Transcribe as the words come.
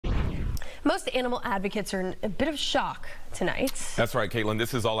Most animal advocates are in a bit of shock tonight. That's right, Caitlin.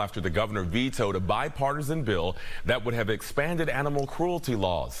 This is all after the governor vetoed a bipartisan bill that would have expanded animal cruelty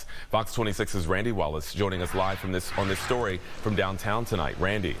laws. Fox 26's Randy Wallace joining us live on this story from downtown tonight.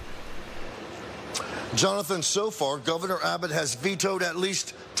 Randy. Jonathan, so far, Governor Abbott has vetoed at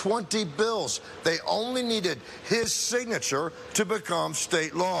least 20 bills. They only needed his signature to become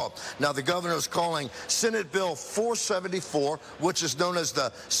state law. Now, the governor is calling Senate Bill 474, which is known as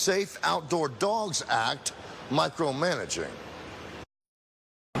the Safe Outdoor Dogs Act, micromanaging.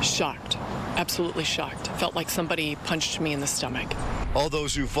 Shocked. Absolutely shocked. Felt like somebody punched me in the stomach. All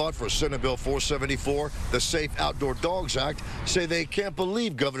those who fought for Senate Bill 474, the Safe Outdoor Dogs Act, say they can't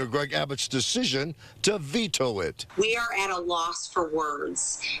believe Governor Greg Abbott's decision to veto it. We are at a loss for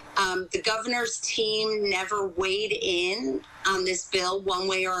words. The governor's team never weighed in on this bill one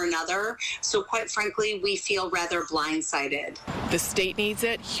way or another, so quite frankly, we feel rather blindsided. The state needs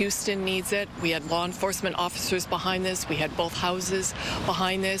it. Houston needs it. We had law enforcement officers behind this. We had both houses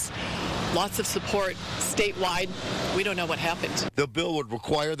behind this. Lots of support statewide. We don't know what happened. The bill would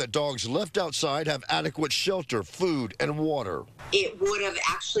require that dogs left outside have adequate shelter, food, and water. It would have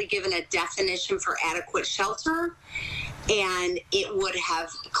actually given a definition for adequate shelter, and it would have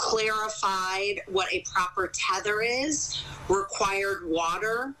clarified what a proper tether is, required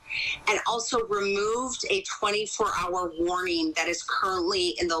water, and also removed a 24-hour warning that is currently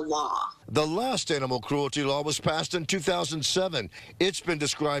in the law. The last animal cruelty law was passed in 2007. It's been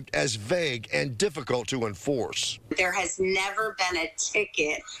described as vague and difficult to enforce. There has never been a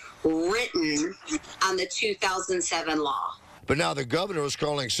ticket written on the 2007 law. But now the governor is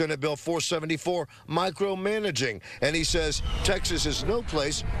calling Senate Bill 474 micromanaging, and he says Texas is no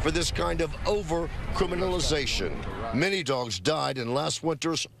place for this kind of over-criminalization. Many dogs died in last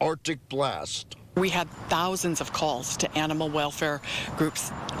winter's Arctic blast. We had thousands of calls to animal welfare groups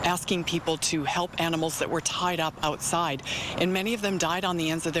asking people to help animals that were tied up outside, and many of them died on the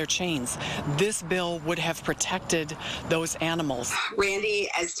ends of their chains. This bill would have protected those animals. Randy,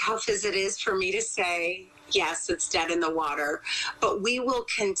 as tough as it is for me to say, yes, it's dead in the water, but we will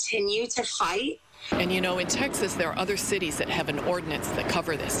continue to fight. And you know, in Texas, there are other cities that have an ordinance that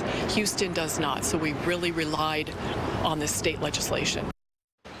cover this. Houston does not, so we really relied on this state legislation.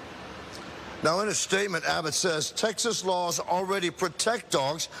 Now, in a statement, Abbott says Texas laws already protect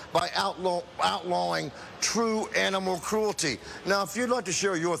dogs by outlawing true animal cruelty. Now, if you'd like to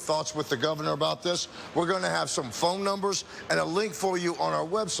share your thoughts with the governor about this, we're going to have some phone numbers and a link for you on our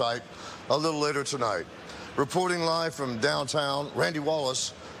website a little later tonight. Reporting live from downtown, Randy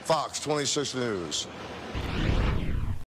Wallace, Fox 26 News.